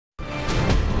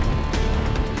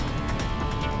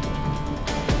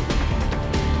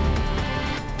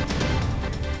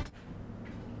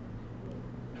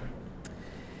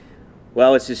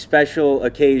Well, it's a special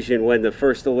occasion when the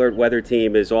First Alert weather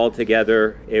team is all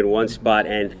together in one spot,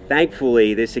 and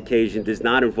thankfully this occasion does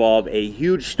not involve a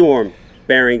huge storm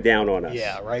bearing down on us.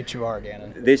 Yeah, right you are,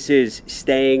 Gannon. This is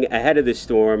staying ahead of the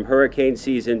storm. Hurricane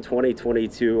season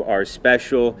 2022, our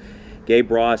special.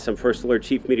 Gabe Ross, I'm First Alert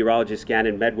Chief Meteorologist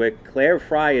Gannon Medwick. Claire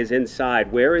Fry is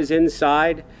inside. Where is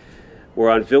inside?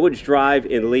 We're on Village Drive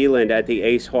in Leland at the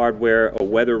Ace Hardware, a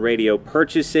weather radio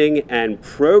purchasing and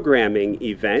programming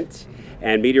event.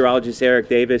 And meteorologist Eric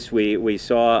Davis, we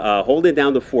saw holding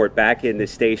down the fort back in the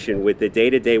station with the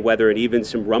day-to-day weather and even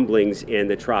some rumblings in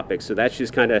the tropics. So that's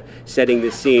just kind of setting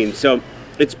the scene. So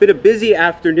it's been a busy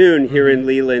afternoon here in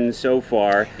Leland so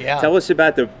far. Yeah. Tell us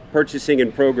about the purchasing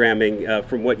and programming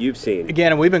from what you've seen.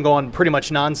 Again, we've been going pretty much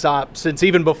nonstop since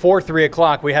even before 3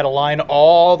 o'clock. We had a line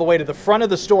all the way to the front of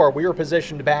the store. We were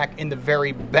positioned back in the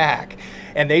very back,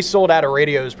 and they sold out of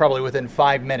radios probably within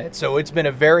 5 minutes. So it's been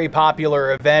a very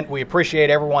popular event. We appreciate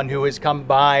everyone who has come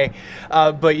by.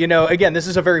 But, you know, again, this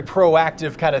is a very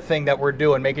proactive kind of thing that we're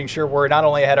doing, making sure we're not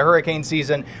only ahead of hurricane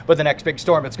season, but the next big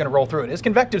storm that's going to roll through it. It's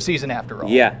convective season after all.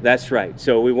 Yeah, that's right.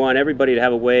 So we want everybody to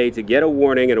have a way to get a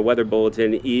warning and a weather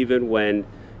bulletin even when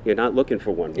you're not looking for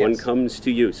one. Yes. One comes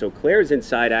to you. So Claire's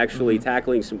inside actually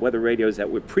tackling some weather radios that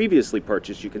were previously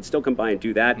purchased. You can still come by and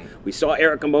do that. We saw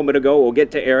Eric a moment ago. We'll get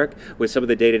to Eric with some of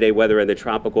the day-to-day weather and the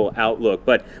tropical outlook.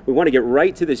 But we want to get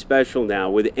right to the special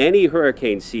now. With any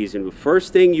hurricane season, the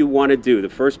first thing you want to do, the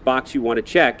first box you want to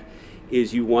check,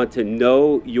 is you want to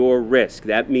know your risk.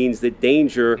 That means the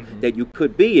danger that you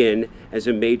could be in as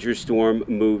a major storm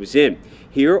moves in.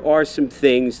 Here are some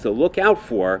things to look out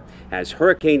for as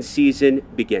hurricane season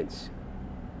begins.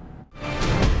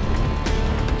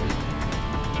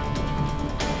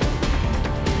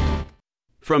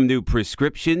 From new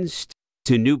prescriptions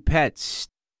to new pets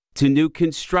to new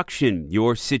construction,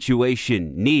 your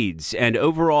situation, needs, and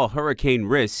overall hurricane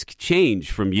risk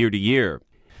change from year to year.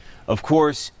 Of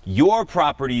course, your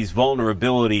property's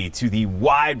vulnerability to the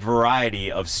wide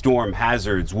variety of storm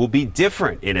hazards will be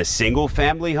different in a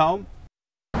single-family home,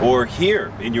 or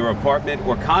here in your apartment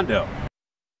or condo,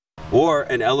 or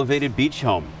an elevated beach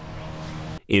home.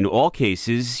 In all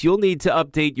cases, you'll need to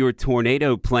update your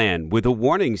tornado plan with a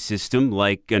warning system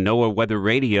like a NOAA Weather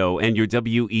Radio and your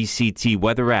WECT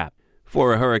weather app.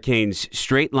 For a hurricane's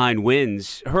straight-line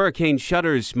winds, hurricane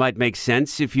shutters might make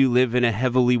sense if you live in a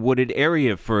heavily wooded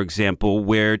area, for example,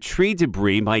 where tree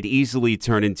debris might easily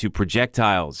turn into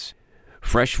projectiles.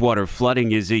 Freshwater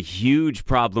flooding is a huge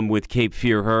problem with Cape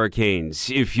Fear hurricanes.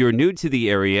 If you're new to the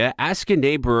area, ask a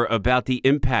neighbor about the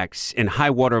impacts and high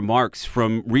water marks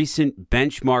from recent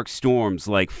benchmark storms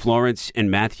like Florence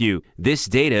and Matthew. This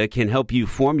data can help you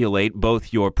formulate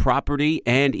both your property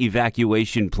and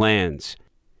evacuation plans.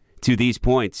 To these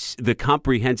points, the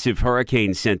Comprehensive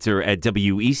Hurricane Center at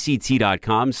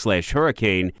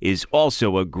WECT.com/hurricane is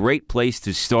also a great place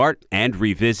to start and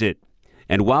revisit.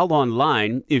 And while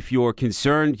online, if you're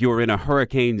concerned you're in a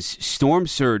hurricane's storm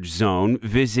surge zone,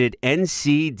 visit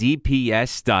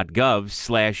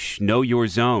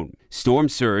ncdps.gov/knowyourzone. Storm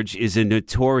surge is a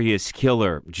notorious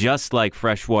killer, just like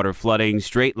freshwater flooding,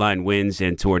 straight-line winds,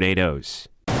 and tornadoes.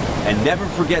 And never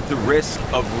forget the risk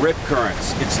of rip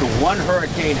currents. It's the one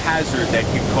hurricane hazard that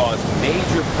can cause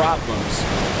major problems,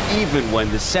 even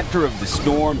when the center of the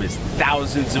storm is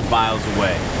thousands of miles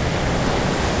away.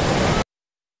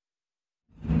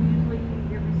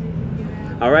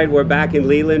 All right, we're back in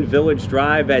Leland, Village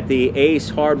Drive at the Ace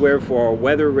Hardware for our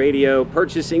weather radio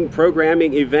purchasing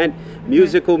programming event.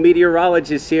 Musical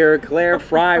meteorologist here, Claire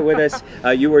Fry, with us.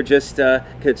 You were just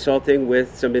consulting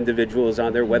with some individuals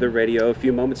on their weather radio a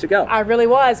few moments ago. I really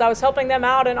was. I was helping them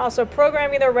out and also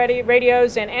programming their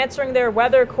radios and answering their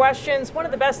weather questions. One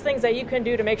of the best things that you can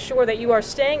do to make sure that you are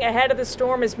staying ahead of the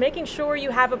storm is making sure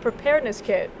you have a preparedness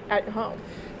kit at home.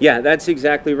 Yeah, that's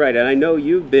exactly right. And I know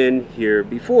you've been here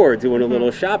before doing a little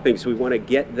shopping, so we want to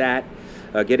get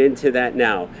into that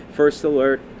now. First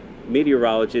Alert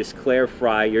meteorologist Claire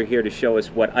Fry, you're here to show us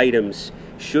what items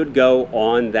should go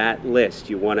on that list.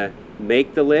 You want to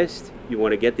make the list, you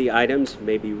want to get the items,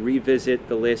 maybe revisit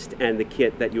the list and the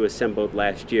kit that you assembled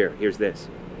last year. Here's this.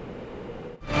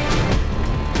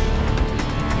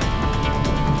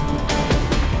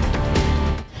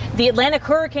 The Atlantic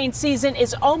hurricane season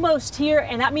is almost here,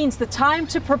 and that means the time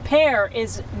to prepare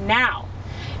is now.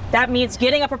 That means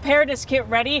getting a preparedness kit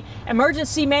ready.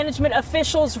 Emergency management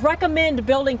officials recommend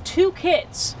building 2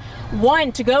 kits.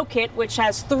 One to-go kit, which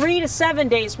has 3 to 7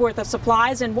 days worth of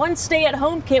supplies, and one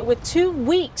stay-at-home kit with 2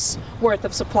 weeks worth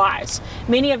of supplies.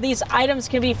 Many of these items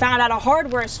can be found at a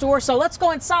hardware store, so let's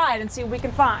go inside and see what we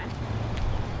can find.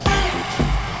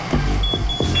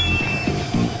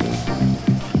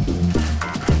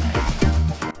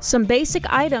 Some basic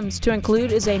items to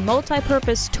include is a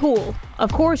multi-purpose tool.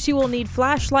 Of course, you will need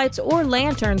flashlights or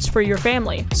lanterns for your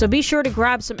family, so be sure to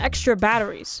grab some extra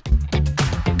batteries.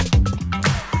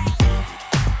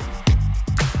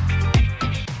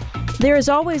 There is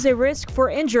always a risk for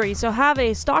injury, so have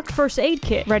a stocked first aid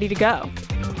kit ready to go.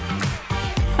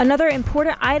 Another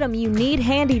important item you need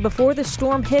handy before the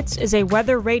storm hits is a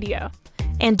weather radio.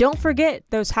 And don't forget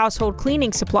those household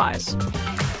cleaning supplies.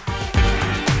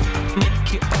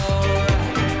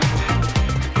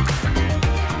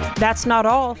 That's not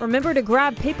all. Remember to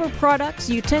grab paper products,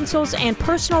 utensils, and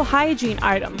personal hygiene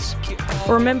items.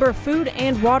 Remember, food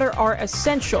and water are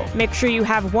essential. Make sure you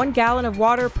have 1 gallon of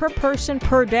water per person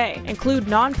per day. Include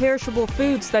non-perishable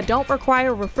foods that don't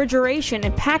require refrigeration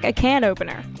and pack a can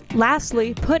opener.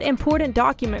 Lastly, put important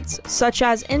documents, such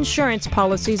as insurance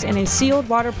policies, in a sealed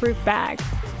waterproof bag.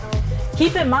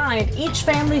 Keep in mind, each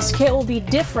family's kit will be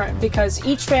different because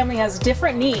each family has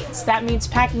different needs. That means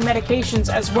packing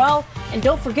medications as well, and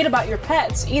don't forget about your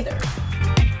pets either.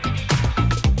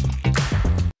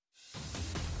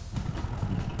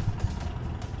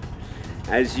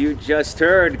 As you just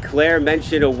heard, Claire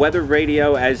mention a weather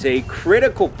radio as a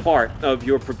critical part of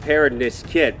your preparedness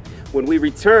kit. When we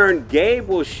return, Gabe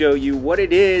will show you what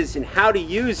it is and how to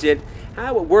use it,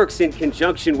 how it works in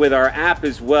conjunction with our app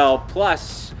as well.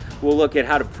 Plus, we'll look at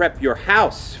how to prep your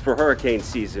house for hurricane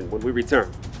season when we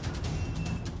return.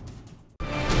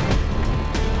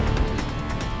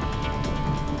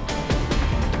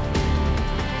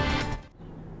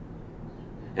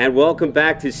 And welcome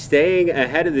back to Staying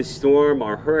Ahead of the Storm,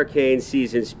 our hurricane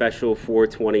season special for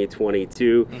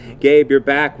 2022. Gabe, you're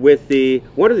back with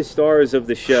one of the stars of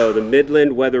the show, the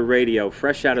Midland Weather Radio,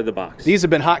 fresh out of the box. These have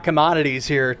been hot commodities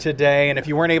here today, and if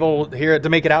you weren't able here to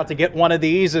make it out to get one of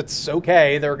these, it's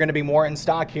okay. There are going to be more in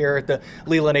stock here at the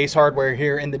Leland Ace Hardware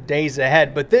here in the days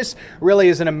ahead. But this really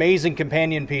is an amazing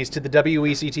companion piece to the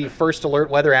WECT First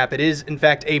Alert weather app. It is, in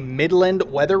fact, a Midland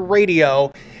Weather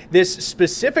Radio. This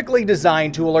specifically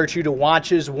designed to alert you to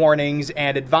watches, warnings,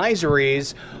 and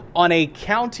advisories on a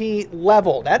county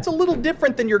level. That's a little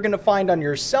different than you're going to find on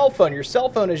your cell phone. Your cell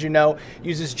phone, as you know,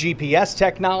 uses GPS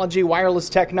technology, wireless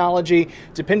technology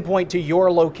to pinpoint to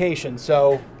your location.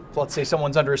 So let's say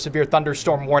someone's under a severe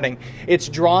thunderstorm warning. It's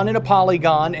drawn in a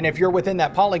polygon, and if you're within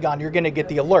that polygon, you're going to get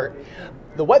the alert.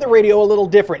 The weather radio, a little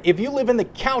different. If you live in the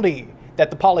county that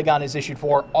the polygon is issued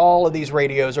for, all of these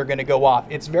radios are going to go off.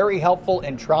 It's very helpful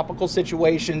in tropical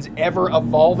situations,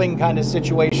 ever-evolving kind of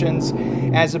situations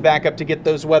as a backup to get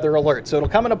those weather alerts. So it'll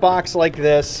come in a box like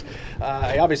this.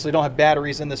 I obviously don't have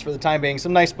batteries in this for the time being.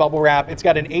 Some nice bubble wrap. It's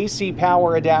got an AC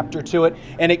power adapter to it,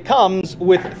 and it comes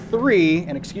with 3,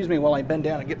 and excuse me while I bend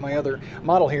down and get my other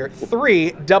model here,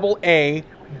 3 AA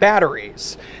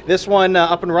batteries. This one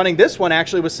up and running. This one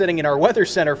actually was sitting in our weather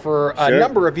center for a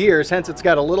number of years, hence it's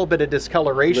got a little bit of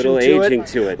discoloration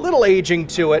to it. Little aging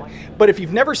to it. But if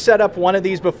you've never set up one of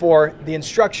these before, the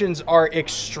instructions are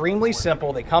extremely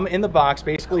simple. They come in the box.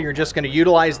 Basically, you're just going to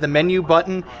utilize the menu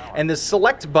button and the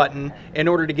select button in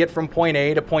order to get from point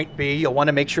A to point B. You'll want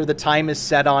to make sure the time is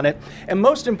set on it. And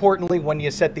most importantly, when you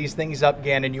set these things up,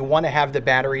 Gannon, you want to have the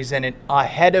batteries in it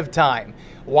ahead of time.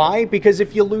 Why? Because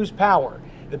if you lose power,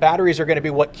 the batteries are going to be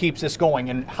what keeps us going.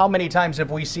 And how many times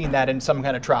have we seen that in some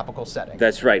kind of tropical setting?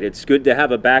 That's right. It's good to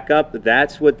have a backup.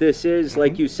 That's what this is.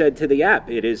 Like you said to the app,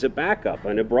 it is a backup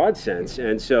in a broad sense.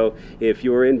 And so if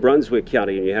you're in Brunswick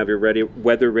County and you have your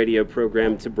weather radio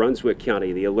program to Brunswick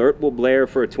County, the alert will blare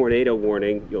for a tornado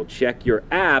warning. You'll check your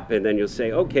app and then you'll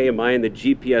say, okay, am I in the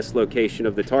GPS location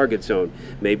of the target zone?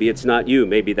 Maybe it's not you.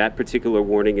 Maybe that particular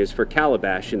warning is for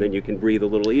Calabash, and then you can breathe a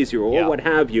little easier, or what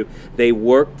have you. They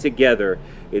work together.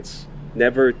 It's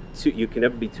never you can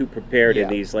never be too prepared in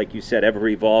these, like you said,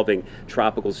 ever-evolving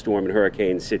tropical storm and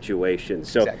hurricane situations.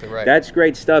 So that's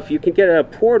great stuff. You can get a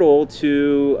portal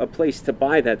to a place to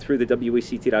buy that through the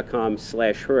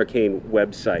WECT.com/hurricane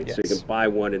website. So you can buy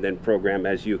one and then program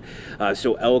as you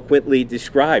so eloquently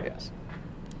described.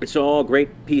 It's all a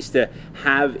great piece to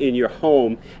have in your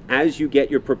home as you get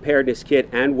your preparedness kit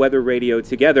and weather radio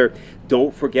together.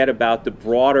 Don't forget about the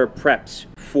broader preps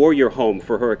for your home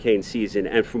for hurricane season.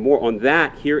 And for more on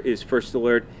that, here is First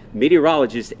Alert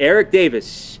meteorologist Eric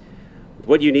Davis with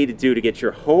what you need to do to get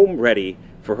your home ready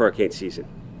for hurricane season.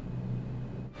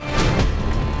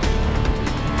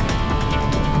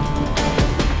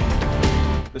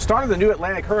 The start of the new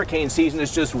Atlantic hurricane season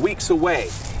is just weeks away.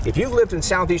 If you've lived in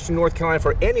southeastern North Carolina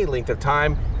for any length of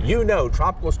time, you know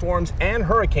tropical storms and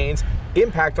hurricanes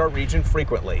impact our region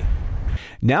frequently.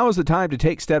 Now is the time to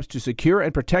take steps to secure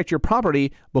and protect your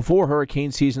property before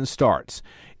hurricane season starts.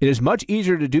 It is much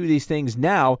easier to do these things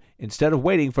now instead of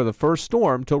waiting for the first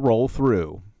storm to roll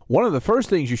through. One of the first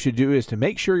things you should do is to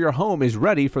make sure your home is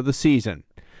ready for the season.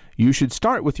 You should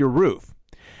start with your roof.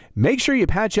 Make sure you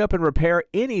patch up and repair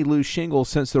any loose shingles,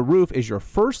 since the roof is your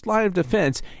first line of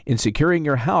defense in securing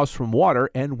your house from water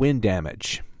and wind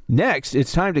damage. Next,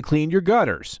 it's time to clean your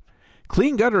gutters.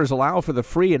 Clean gutters allow for the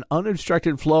free and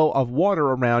unobstructed flow of water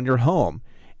around your home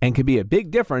and can be a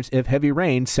big difference if heavy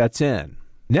rain sets in.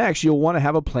 Next, you'll want to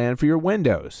have a plan for your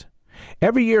windows.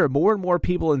 Every year, more and more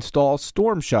people install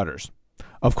storm shutters.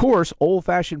 Of course,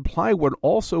 old-fashioned plywood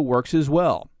also works as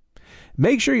well.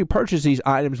 Make sure you purchase these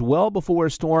items well before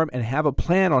a storm and have a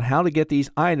plan on how to get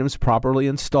these items properly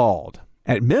installed.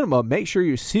 At minimum, make sure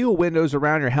you seal windows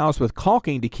around your house with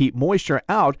caulking to keep moisture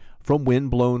out from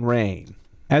wind-blown rain.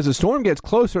 As the storm gets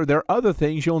closer, there are other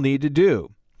things you'll need to do.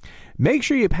 Make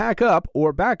sure you pack up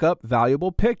or back up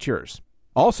valuable pictures.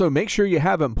 Also, make sure you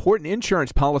have important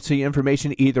insurance policy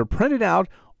information either printed out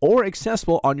or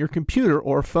accessible on your computer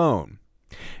or phone.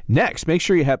 Next, make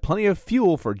sure you have plenty of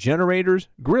fuel for generators,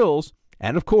 grills,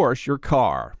 and of course, your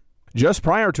car. Just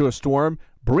prior to a storm,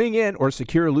 bring in or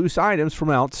secure loose items from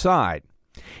outside.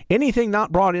 Anything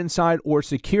not brought inside or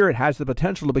secured has the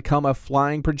potential to become a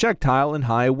flying projectile in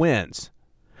high winds.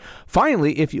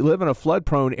 Finally, if you live in a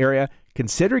flood-prone area,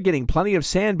 consider getting plenty of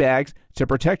sandbags to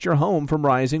protect your home from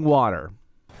rising water.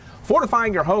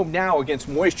 Fortifying your home now against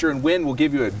moisture and wind will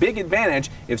give you a big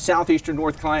advantage if southeastern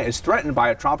North Carolina is threatened by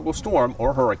a tropical storm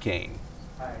or hurricane.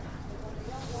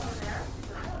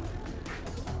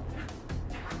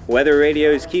 Weather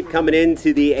radios keep coming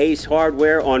into the Ace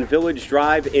Hardware on Village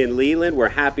Drive in Leland. We're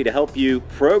happy to help you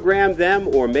program them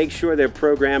or make sure they're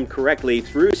programmed correctly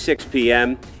through 6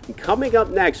 p.m. And coming up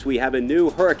next, we have a new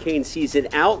hurricane season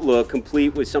outlook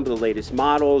complete with some of the latest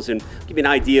models and give you an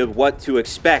idea of what to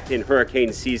expect in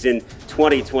hurricane season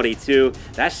 2022.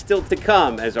 That's still to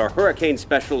come as our hurricane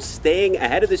special, Staying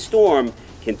Ahead of the Storm,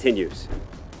 continues.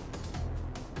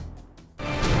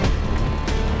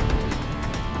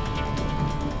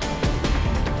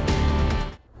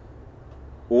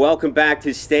 Welcome back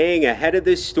to Staying Ahead of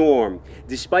the Storm.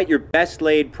 Despite your best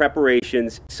laid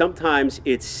preparations, sometimes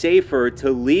it's safer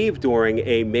to leave during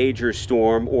a major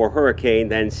storm or hurricane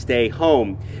than stay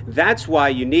home. That's why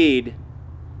you need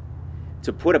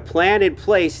to put a plan in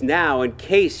place now in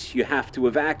case you have to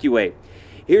evacuate.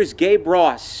 Here's Gabe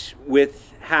Ross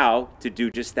with how to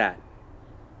do just that.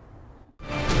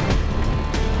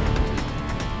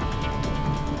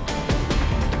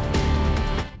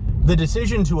 The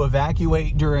decision to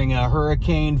evacuate during a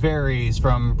hurricane varies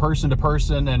from person to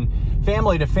person and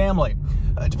family to family.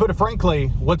 To put it frankly,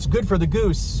 what's good for the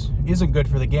goose isn't good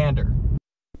for the gander.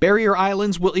 Barrier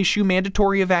Islands will issue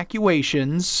mandatory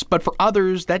evacuations, but for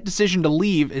others, that decision to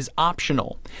leave is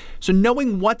optional. So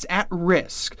knowing what's at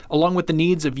risk, along with the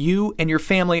needs of you and your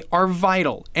family, are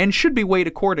vital and should be weighed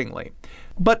accordingly.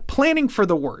 But planning for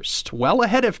the worst well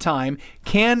ahead of time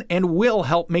can and will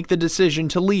help make the decision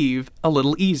to leave a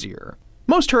little easier.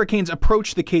 Most hurricanes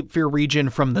approach the Cape Fear region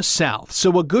from the south,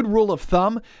 so a good rule of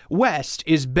thumb, west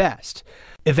is best.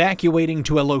 Evacuating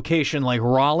to a location like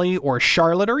Raleigh or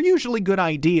Charlotte are usually good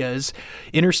ideas.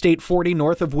 Interstate 40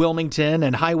 north of Wilmington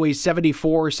and Highway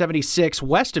 74 or 76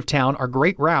 west of town are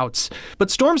great routes. But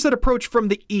storms that approach from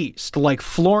the east, like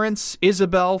Florence,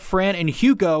 Isabel, Fran, and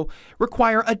Hugo,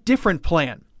 require a different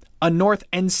plan. A north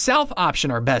and south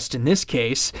option are best in this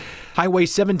case. Highway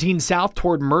 17 south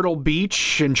toward Myrtle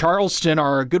Beach and Charleston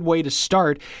are a good way to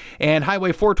start, and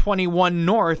Highway 421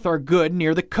 north are good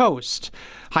near the coast.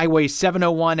 Highway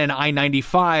 701 and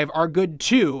I-95 are good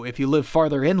too if you live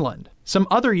farther inland. Some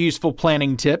other useful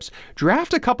planning tips: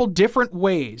 draft a couple different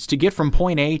ways to get from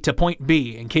point A to point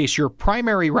B in case your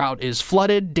primary route is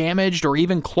flooded, damaged, or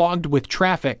even clogged with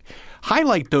traffic.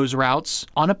 Highlight those routes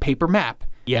on a paper map.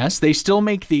 Yes, they still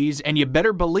make these, and you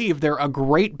better believe they're a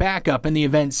great backup in the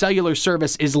event cellular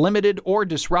service is limited or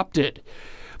disrupted.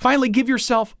 Finally, give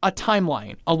yourself a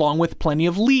timeline, along with plenty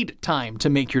of lead time to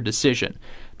make your decision.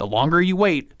 The longer you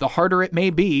wait, the harder it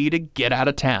may be to get out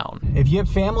of town. If you have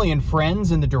family and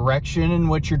friends in the direction in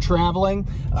which you're traveling,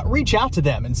 reach out to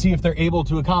them and see if they're able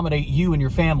to accommodate you and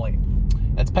your family.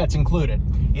 That's pets included.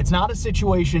 It's not a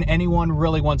situation anyone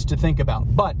really wants to think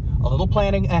about, but a little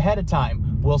planning ahead of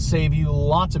time will save you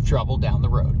lots of trouble down the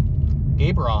road.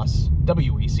 Gabe Ross,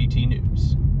 WECT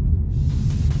News.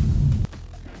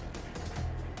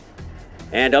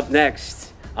 And up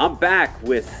next, I'm back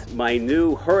with my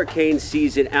new hurricane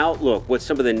season outlook, what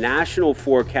some of the national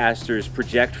forecasters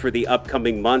project for the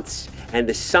upcoming months and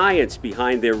the science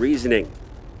behind their reasoning.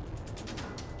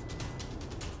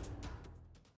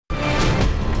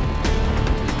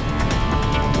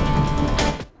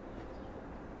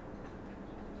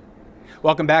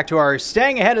 Welcome back to our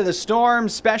Staying Ahead of the Storm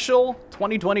special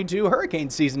 2022 hurricane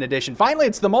season edition. Finally,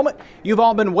 it's the moment you've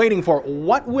all been waiting for.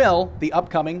 What will the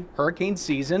upcoming hurricane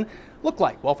season look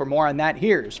like? Well, for more on that,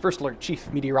 here's First Alert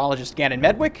Chief Meteorologist Gannon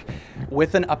Medwick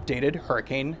with an updated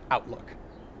hurricane outlook.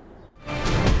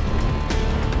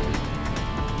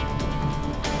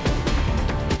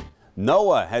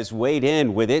 NOAA has weighed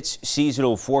in with its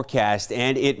seasonal forecast,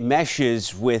 and it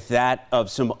meshes with that of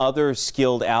some other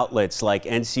skilled outlets like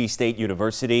NC State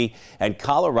University and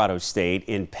Colorado State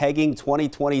in pegging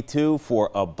 2022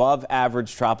 for above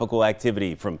average tropical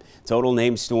activity, from total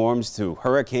named storms to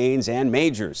hurricanes and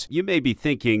majors. You may be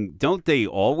thinking, don't they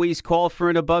always call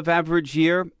for an above average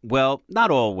year? Well,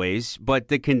 not always, but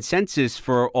the consensus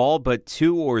for all but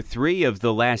 2 or 3 of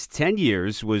the last 10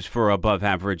 years was for above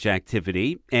average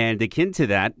activity, and akin to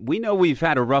that, we know we've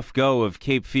had a rough go of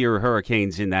Cape Fear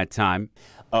hurricanes in that time.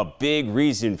 A big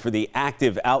reason for the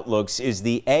active outlooks is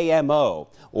the AMO,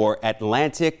 or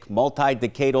Atlantic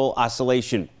Multidecadal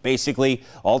Oscillation. Basically,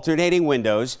 alternating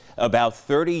windows about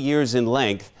 30 years in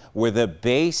length where the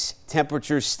base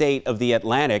temperature state of the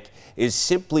Atlantic is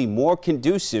simply more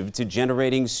conducive to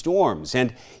generating storms.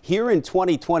 And here in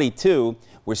 2022,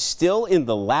 we're still in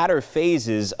the latter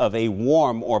phases of a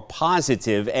warm or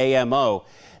positive AMO.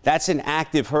 That's an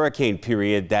active hurricane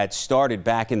period that started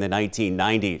back in the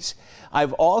 1990s.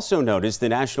 I've also noticed the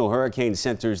National Hurricane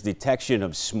Center's detection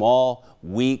of small,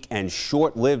 weak, and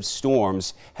short-lived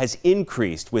storms has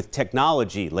increased with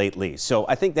technology lately. So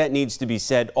I think that needs to be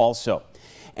said also.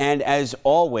 And as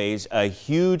always, a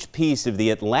huge piece of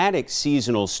the Atlantic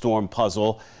seasonal storm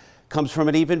puzzle comes from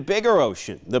an even bigger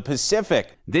ocean, the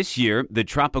Pacific. This year, the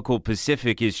tropical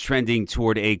Pacific is trending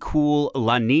toward a cool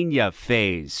La Nina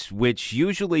phase, which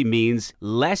usually means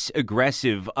less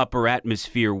aggressive upper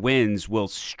atmosphere winds will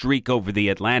streak over the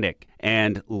Atlantic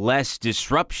and less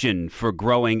disruption for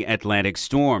growing Atlantic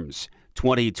storms.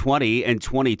 2020 and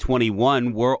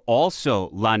 2021 were also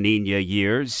La Nina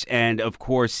years and, of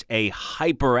course, a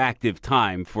hyperactive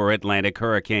time for Atlantic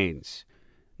hurricanes.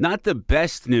 Not the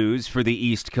best news for the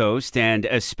East Coast and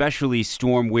especially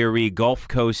storm-weary Gulf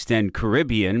Coast and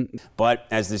Caribbean. But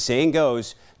as the saying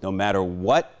goes, no matter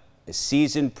what a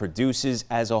season produces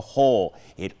as a whole,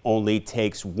 it only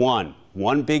takes one.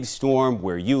 One big storm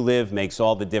where you live makes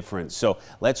all the difference. So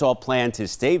let's all plan to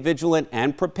stay vigilant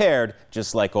and prepared,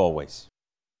 just like always.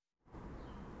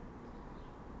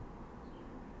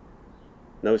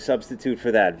 No substitute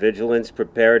for that. Vigilance,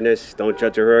 preparedness. Don't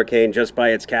judge a hurricane just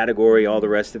by its category, all the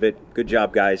rest of it. Good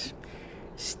job, guys.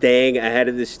 Staying Ahead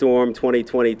of the Storm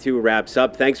 2022 wraps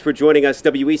up. Thanks for joining us.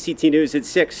 WECT News at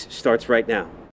 6 starts right now.